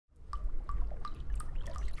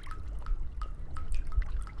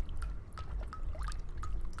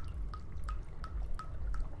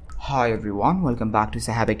Hi everyone, welcome back to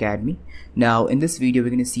Saheb Academy. Now in this video we're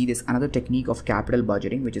going to see this another technique of capital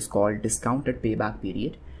budgeting which is called discounted payback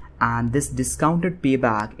period. And this discounted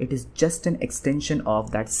payback, it is just an extension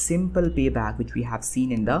of that simple payback which we have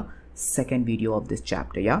seen in the second video of this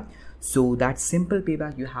chapter. So that simple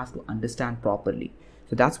payback you have to understand properly.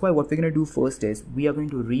 So that's why what we're going to do first is we are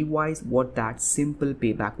going to revise what that simple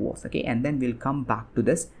payback was, okay, and then we'll come back to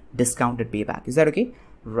this discounted payback. Is that okay?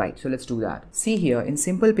 Right, so let's do that. See here, in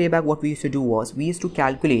simple payback what we used to do was we used to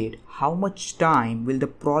calculate how much time will the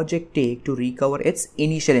project take to recover its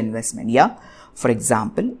initial investment. For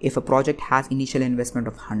example, if a project has initial investment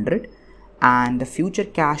of 100 and the future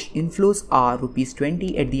cash inflows are rupees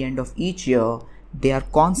 20 at the end of each year, they are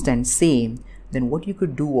constant, same, then what you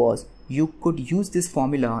could do was you could use this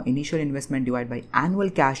formula, initial investment divided by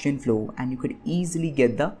annual cash inflow, and you could easily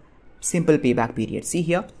get the simple payback period. See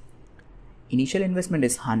here, initial investment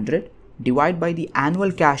is 100, divide by the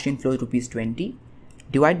annual cash inflow rupees 20,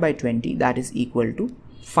 divide by 20, that is equal to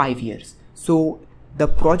 5 years. So the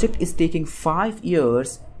project is taking 5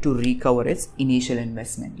 years to recover its initial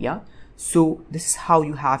investment. So this is how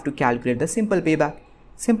you have to calculate the simple payback.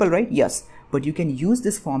 Simple, right? Yes, but you can use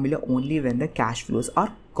this formula only when the cash flows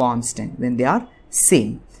are constant, when they are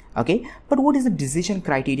same. Okay, but what is the decision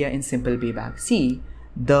criteria in simple payback? See,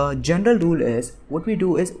 the general rule is what we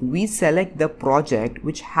do is we select the project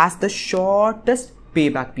which has the shortest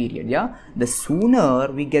payback period. The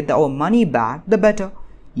sooner we get our money back, the better.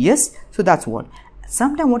 Yes, so that's what.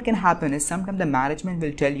 Sometimes what can happen is sometimes the management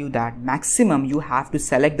will tell you that maximum you have to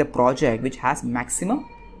select the project which has maximum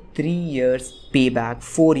 3 years payback,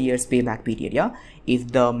 4 years payback period.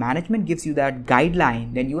 If the management gives you that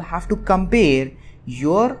guideline, then you have to compare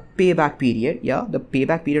your payback period, the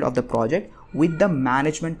payback period of the project with the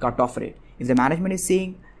management cutoff rate. If the management is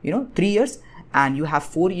saying 3 years and you have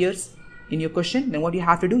 4 years in your question, then what you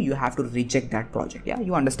have to do, you have to reject that project.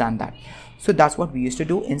 You understand that. So that's what we used to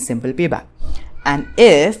do in simple payback. And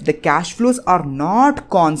if the cash flows are not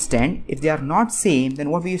constant, if they are not same, then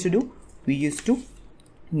what we used to do, we used to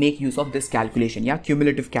make use of this calculation,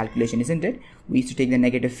 cumulative calculation, isn't it? We used to take the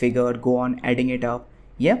negative figure, go on adding it up,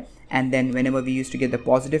 and then whenever we used to get the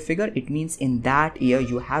positive figure, it means in that year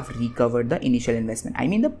you have recovered the initial investment. I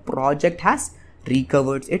mean the project has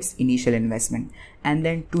recovered its initial investment. And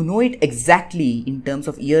then to know it exactly in terms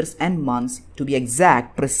of years and months, to be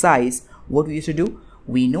exact, precise, what we used to do,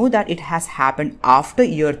 we know that it has happened after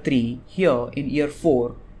year 3, here in year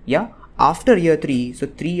 4, after year 3, so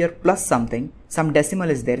 3 year plus something, some decimal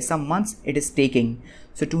is there, some months it is taking.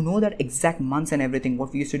 So to know that exact months and everything,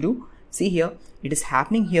 what we used to do, see here, it is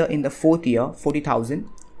happening here in the 4th year, 40,000,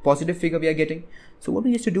 positive figure we are getting. So what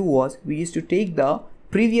we used to do was, we used to take the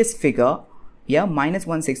previous figure, minus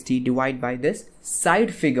 160, divide by this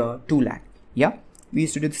side figure, 2 lakh. We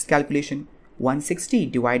used to do this calculation, 160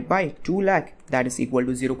 divided by 2 lakh, that is equal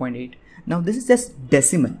to 0.8. Now this is just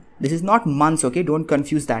decimal. This is not months, okay? Don't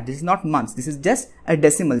confuse that. This is not months. This is just a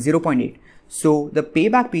decimal, 0.8. So the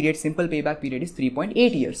payback period, simple payback period is 3.8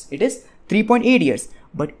 years. It is 3.8 years.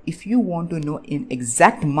 But if you want to know in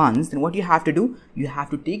exact months, then what you have to do, you have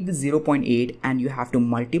to take the 0.8 and you have to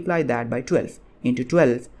multiply that by 12 into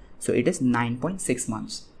 12. So it is 9.6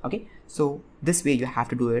 months. Okay. So this way you have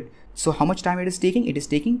to do it. So how much time it is taking? It is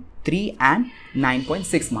taking 3 and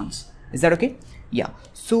 9.6 months. Is that okay?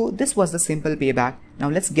 So this was the simple payback. Now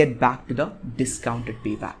let's get back to the discounted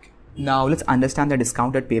payback. Now let's understand the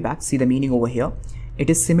discounted payback. See the meaning over here. It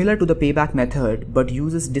is similar to the payback method but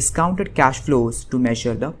uses discounted cash flows to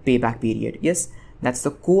measure the payback period. Yes, that's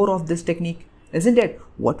the core of this technique, isn't it?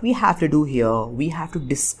 What we have to do here, we have to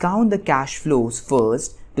discount the cash flows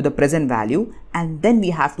first to the present value and then we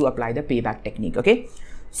have to apply the payback technique. Okay,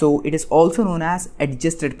 so it is also known as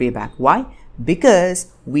adjusted payback. Why?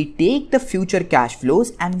 Because we take the future cash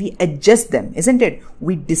flows and we adjust them, isn't it?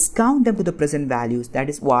 We discount them to the present values. That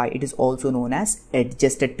is why it is also known as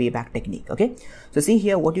adjusted payback technique. Okay, so see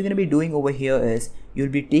here, what you're going to be doing over here is you'll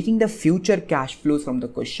be taking the future cash flows from the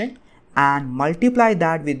question and multiply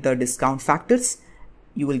that with the discount factors.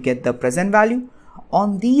 You will get the present value.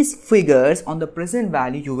 On these figures, on the present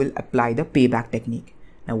value, you will apply the payback technique.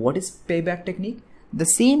 Now what is payback technique? The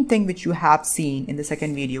same thing which you have seen in the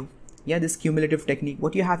second video. This cumulative technique.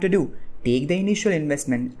 What you have to do, take the initial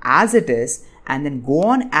investment as it is and then go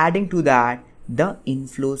on adding to that the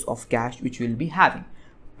inflows of cash which we will be having.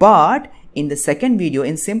 But in the second video,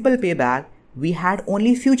 in simple payback, we had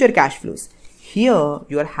only future cash flows. Here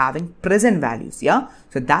you are having present values.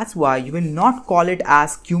 So that's why you will not call it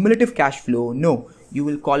as cumulative cash flow. No, you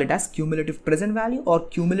will call it as cumulative present value or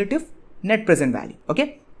cumulative net present value.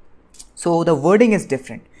 Okay, so the wording is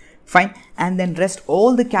different. Fine. And then rest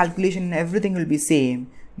all the calculation and everything will be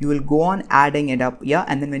same. You will go on adding it up, yeah,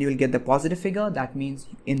 and then when you will get the positive figure, that means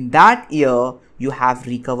in that year you have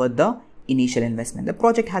recovered the initial investment. The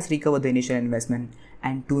project has recovered the initial investment,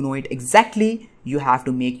 and to know it exactly, you have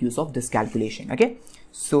to make use of this calculation. Okay,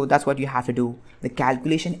 so that's what you have to do. The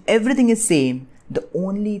calculation, everything is same. The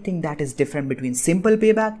only thing that is different between simple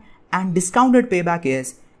payback and discounted payback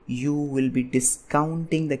is you will be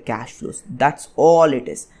discounting the cash flows. That's all it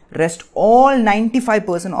is. Rest all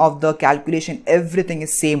 95% of the calculation, everything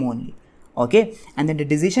is same only. Okay, and then the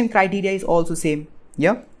decision criteria is also same.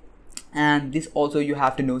 Yeah, and this also you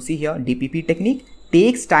have to know. See here, DPP technique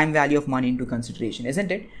takes time value of money into consideration,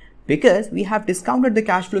 isn't it? Because we have discounted the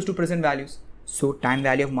cash flows to present values, so time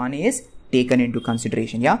value of money is taken into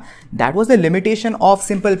consideration. Yeah, that was the limitation of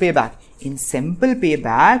simple payback. In simple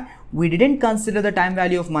payback, we didn't consider the time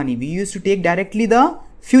value of money. We used to take directly the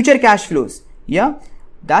future cash flows. Yeah,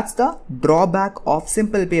 that's the drawback of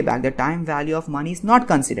simple payback. The time value of money is not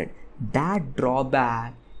considered. That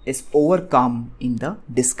drawback is overcome in the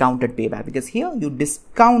discounted payback, because here you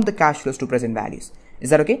discount the cash flows to present values.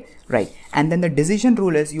 Is that okay? Right. And then the decision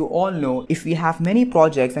rule is, you all know, if we have many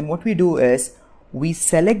projects, then what we do is we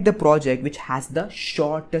select the project which has the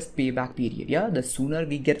shortest payback period. Yeah, the sooner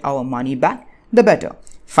we get our money back, the better.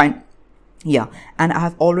 Fine. Yeah, and I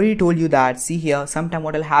have already told you that, see here, sometime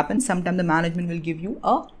what will happen, sometime the management will give you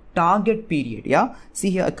a target period. Yeah, see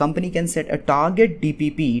here, a company can set a target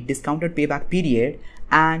DPP, discounted payback period,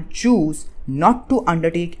 and choose not to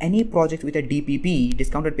undertake any project with a DPP,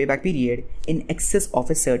 discounted payback period, in excess of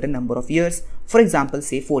a certain number of years. For example,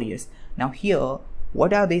 say 4 years. Now here,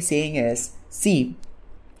 what are they saying is, see,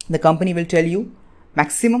 the company will tell you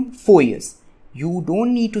maximum 4 years. You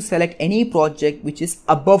don't need to select any project which is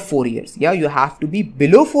above 4 years. Yeah, you have to be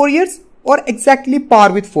below 4 years or exactly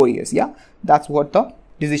par with 4 years. Yeah, that's what the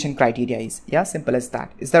decision criteria is. Yeah, simple as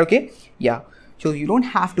that. Is that okay? Yeah, so you don't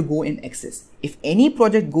have to go in excess. If any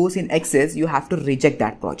project goes in excess, you have to reject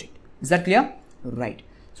that project. Is that clear? Right.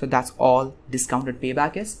 So that's all discounted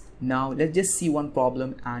payback is. Now let's just see one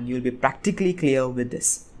problem and you'll be practically clear with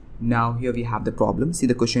this. Now here we have the problem. See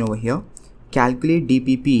the question over here. Calculate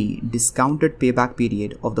DPP, discounted payback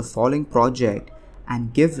period, of the following project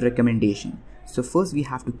and give recommendation. So first we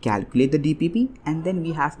have to calculate the DPP, and then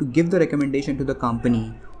we have to give the recommendation to the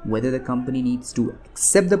company whether the company needs to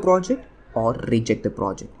accept the project or reject the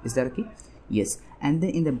project. Is that okay? Yes. And then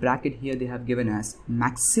in the bracket here they have given us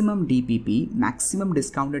maximum DPP, maximum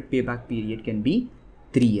discounted payback period, can be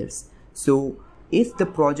 3 years. So if the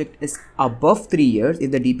project is above 3 years,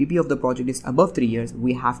 if the DPP of the project is above 3 years,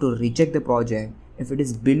 we have to reject the project. If it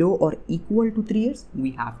is below or equal to 3 years,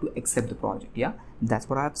 we have to accept the project. Yeah, that's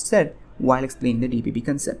what I have said while explaining the DPP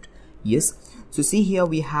concept. Yes, so see here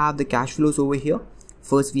we have the cash flows over here.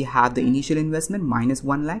 First we have the initial investment minus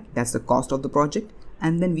 1 lakh, that's the cost of the project.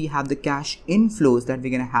 And then we have the cash inflows that we're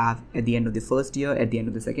going to have at the end of the first year, at the end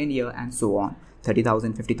of the second year, and so on.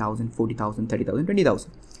 30,000, 50,000, 40,000, 30,000,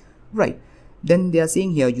 20,000. Right. Then they are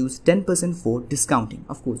saying here use 10% for discounting.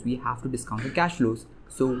 Of course, we have to discount the cash flows.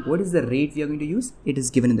 So what is the rate we are going to use? It is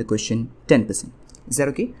given in the question, 10%. Is that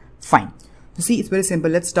okay? Fine. So see, it's very simple.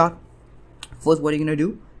 Let's start. First, what are you going to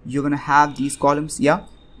do? You're going to have these columns. Yeah.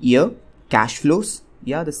 Year, cash flows.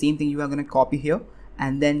 Yeah. The same thing you are going to copy here.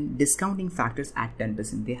 And then discounting factors at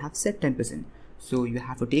 10%. They have set 10%. So you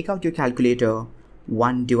have to take out your calculator.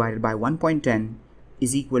 1 divided by 1.10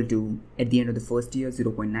 is equal to, at the end of the first year,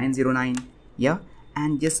 0.909. Yeah,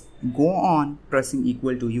 and just go on pressing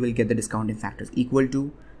equal to, you will get the discounting factors, equal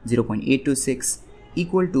to 0.826,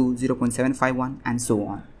 equal to 0.751, and so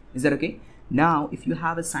on. Is that okay? Now if you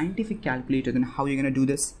have a scientific calculator, then how you're going to do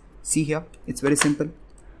this? See here, it's very simple.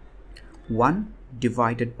 1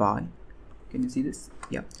 divided by, can you see this?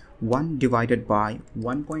 Yeah, 1 divided by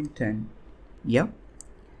 1.10, yeah,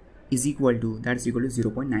 is equal to, that is equal to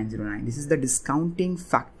 0.909. This is the discounting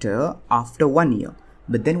factor after 1 year.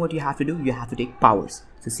 But then what you have to do, you have to take powers.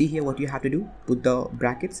 So see here what you have to do, put the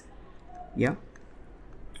brackets, yeah,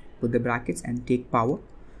 put the brackets and take power.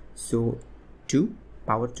 So 2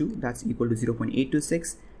 power 2, that's equal to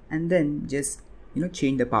 0.826, and then just, you know,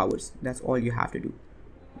 change the powers. That's all you have to do.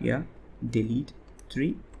 Yeah, delete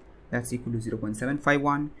 3, that's equal to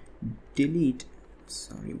 0.751, delete,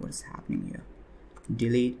 sorry, what is happening here,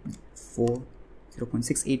 delete 4,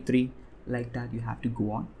 0.683. Like that, you have to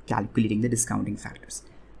go on calculating the discounting factors.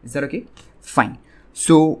 Is that okay? Fine.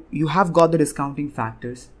 So you have got the discounting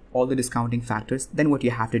factors, all the discounting factors. Then what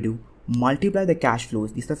you have to do, multiply the cash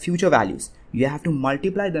flows. These are future values. You have to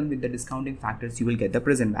multiply them with the discounting factors. You will get the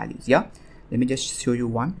present values. Yeah, let me just show you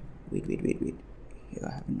one. Wait, here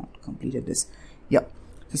I have not completed this. Yeah,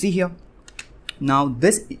 So see here, now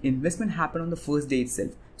this investment happened on the first day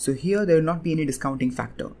itself. So here there will not be any discounting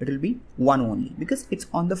factor. It will be 1 only because it's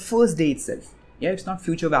on the first day itself. Yeah, it's not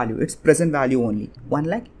future value, it's present value only. 1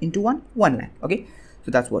 lakh into 1 lakh. Okay, so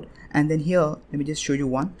that's what. And then here, let me just show you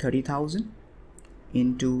 30,000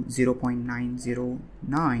 into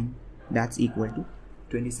 0.909, that's equal to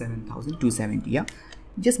 27,270. Yeah,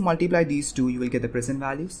 just multiply these two, you will get the present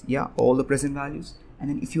values. Yeah, all the present values. And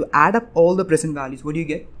then if you add up all the present values, what do you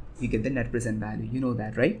get? You get the net present value. You know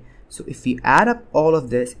that, right? So if we add up all of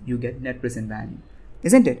this, you get net present value,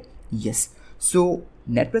 isn't it? Yes. So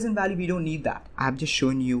net present value, we don't need that. I have just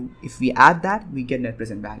shown you, if we add that, we get net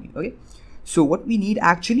present value. Okay, so what we need,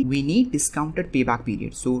 actually we need discounted payback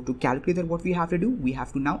period. So to calculate that, what we have to do, we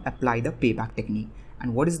have to now apply the payback technique.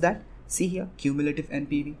 And what is that? See here, cumulative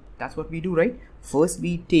NPV. That's what we do, right? First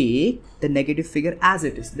we take the negative figure as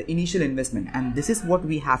it is, the initial investment, and this is what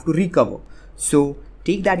we have to recover. So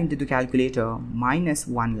take that into the calculator, minus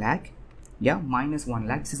 1 lakh. Yeah, minus 1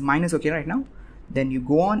 lakh. This is minus, okay, right now. Then you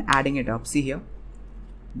go on adding it up. See here,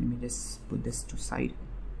 let me just put this to side.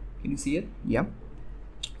 Can you see it? Yeah.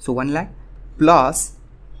 So 1 lakh plus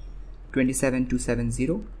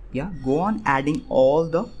 27,270. Yeah, go on adding all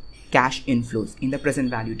the cash inflows in the present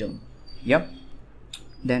value term. Yep.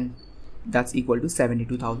 Then that's equal to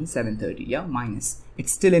 72,730. Yeah, minus.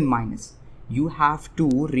 It's still in minus. You have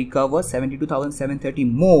to recover 72,730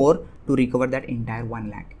 more to recover that entire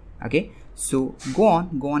 1 lakh. Okay, so go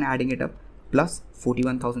on adding it up, plus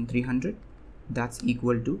 41,300, that's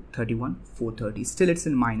equal to 31,430. Still it's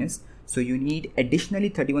in minus, so you need additionally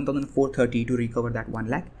 31,430 to recover that 1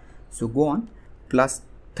 lakh. So go on, plus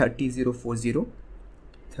 30,040,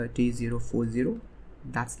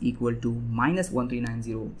 that's equal to minus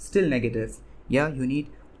 1,390, still negative. Yeah, you need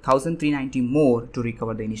 1,390 more to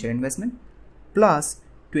recover the initial investment, plus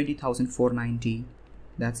 20,490,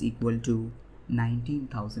 that's equal to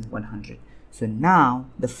 19,100. So now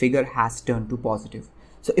the figure has turned to positive.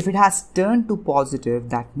 So if it has turned to positive,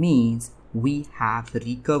 that means we have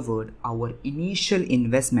recovered our initial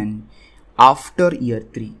investment after year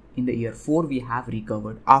 3. In the year 4, we have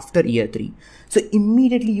recovered after year 3. So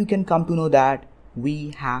immediately you can come to know that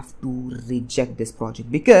we have to reject this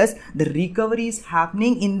project because the recovery is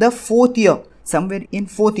happening in the 4th year, somewhere in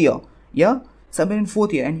 4th year. Yeah, somewhere in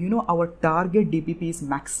 4th year. And you know, our target DPP is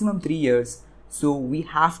maximum 3 years. So we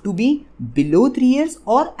have to be below 3 years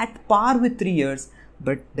or at par with 3 years.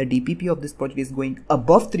 But the DPP of this project is going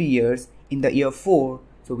above 3 years in the year 4.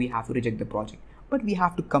 So we have to reject the project. But we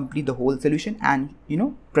have to complete the whole solution and, you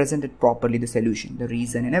know, present it properly, the solution, the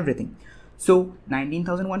reason and everything. So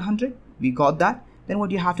 19,100, we got that. Then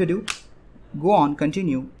what you have to do, go on,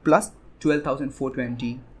 continue, plus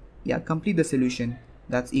 12,420. Yeah, complete the solution.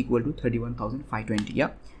 That's equal to 31,520. Yeah,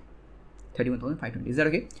 31,520. Is that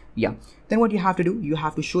okay? Yeah. Then what you have to do, you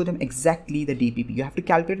have to show them exactly the DPP. You have to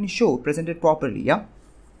calculate and show, present it properly. Yeah.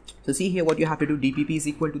 So see here what you have to do. DPP is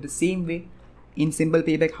equal to the same way in simple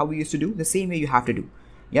payback how we used to do, the same way you have to do.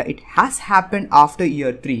 Yeah, it has happened after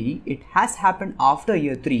year 3. It has happened after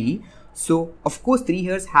year 3. So of course 3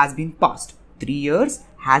 years has been passed. 3 years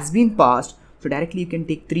has been passed. So directly you can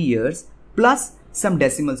take 3 years plus some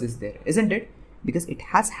decimals is there, isn't it? Because it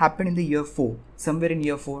has happened in the year 4, somewhere in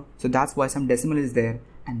year 4. So that's why some decimal is there,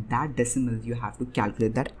 and that decimal you have to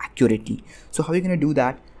calculate that accurately. So how are you going to do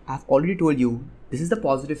that? I've already told you, this is the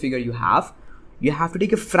positive figure you have. You have to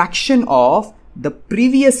take a fraction of the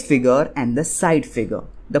previous figure and the side figure.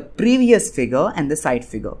 The previous figure and the side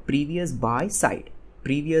figure. Previous by side.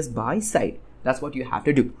 Previous by side. That's what you have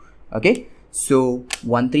to do. Okay. So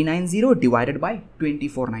 1390 divided by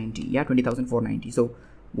 2490. Yeah, 20,490. So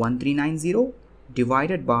 1390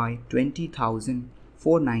 divided by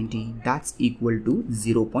 20,490, that's equal to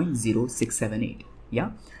 0.0678.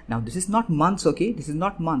 Yeah. Now this is not months, okay? This is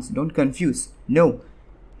not months. Don't confuse. No,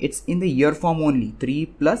 it's in the year form only. 3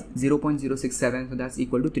 plus 0.067, so that's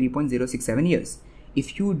equal to 3.067 years.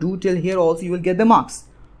 If you do till here also, you will get the marks.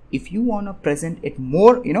 If you want to present it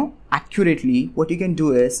more, you know, accurately, what you can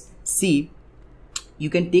do is, see, you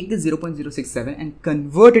can take the 0.067 and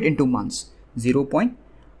convert it into months.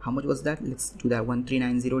 How much was that? Let's do that.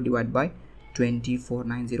 1390 divided by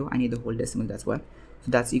 2490. I need the whole decimal, that's why. So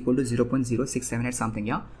that's equal to 0.0678 something.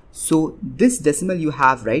 Yeah. So this decimal you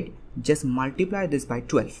have, right? Just multiply this by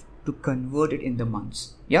 12 to convert it in the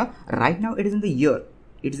months. Yeah. Right now it is in the year.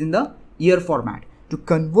 It is in the year format. To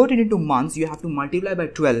convert it into months, you have to multiply by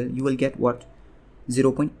 12. You will get what?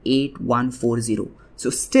 0.8140. So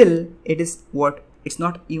still it is what? It's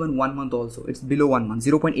not even 1 month also. It's below 1 month,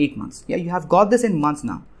 0.8 months. Yeah, you have got this in months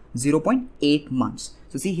now, 0.8 months.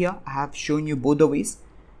 So see here, I have shown you both the ways,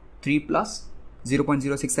 3 plus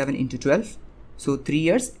 0.067 into 12. So 3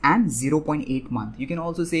 years and 0.8 month. You can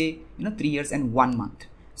also say, 3 years and 1 month.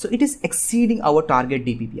 So it is exceeding our target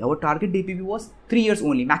DPP. Our target DPP was 3 years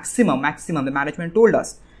only, maximum. The management told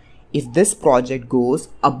us. If this project goes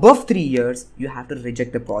above 3 years, you have to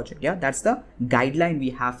reject the project. Yeah, that's the guideline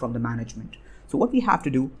we have from the management. So what we have to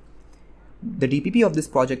do, the DPP of this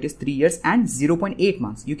project is 3 years and 0.8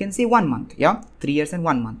 months. You can say 1 month. Yeah, 3 years and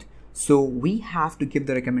 1 month. So we have to give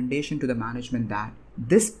the recommendation to the management that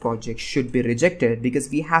this project should be rejected because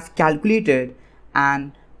we have calculated,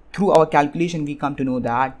 and through our calculation we come to know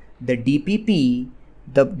that the DPP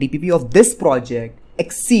of this project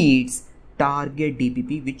exceeds target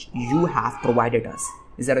DPP which you have provided us.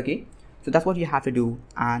 Is that okay? So that's what you have to do,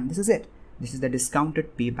 and this is it. This is the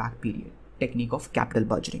discounted payback period technique of capital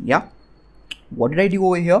budgeting. Yeah. What did I do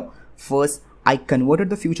over here? First, I converted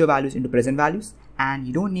the future values into present values, and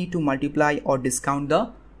you don't need to multiply or discount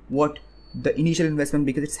the initial investment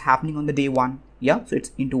because it's happening on the day one. Yeah, so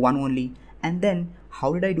it's into one only. And then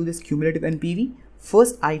how did I do this cumulative NPV?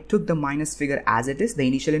 First, I took the minus figure as it is, the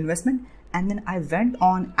initial investment, and then I went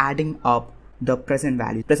on adding up the present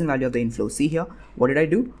value of the inflow. See here, what did I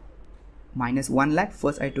do? Minus 1 lakh.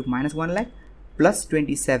 First I took minus 1 lakh plus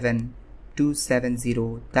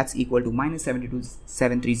 27,270, that's equal to minus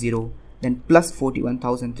 72,730, then plus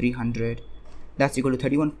 41,300, that's equal to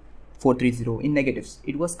 31,430 in negatives.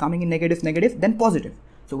 It was coming in negative, then positive.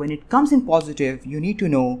 So when it comes in positive, you need to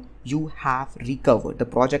know you have recovered. The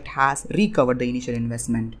project has recovered the initial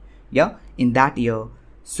investment, yeah, in that year.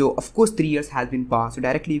 So of course 3 years has been passed. So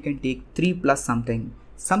directly you can take 3 plus something.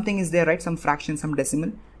 Something is there, right? Some fraction, some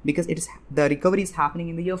decimal, because the recovery is happening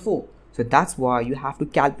in the year 4. So that's why you have to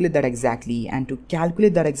calculate that exactly. And to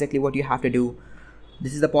calculate that exactly, what you have to do,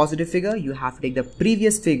 this is the positive figure. You have to take the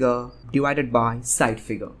previous figure divided by side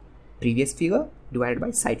figure. Previous figure divided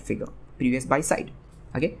by side figure. Previous by side.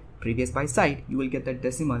 Okay, previous by side, you will get the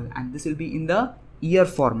decimal, and this will be in the year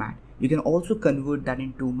format. You can also convert that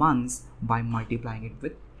into months by multiplying it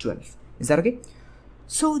with 12. Is that okay?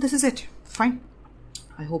 So this is it. Fine.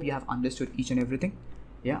 I hope you have understood each and everything.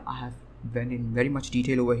 Yeah, I have went in very much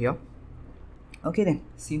detail over here. Okay then,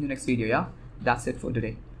 see you in the next video. Yeah, that's it for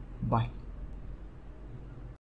today. Bye.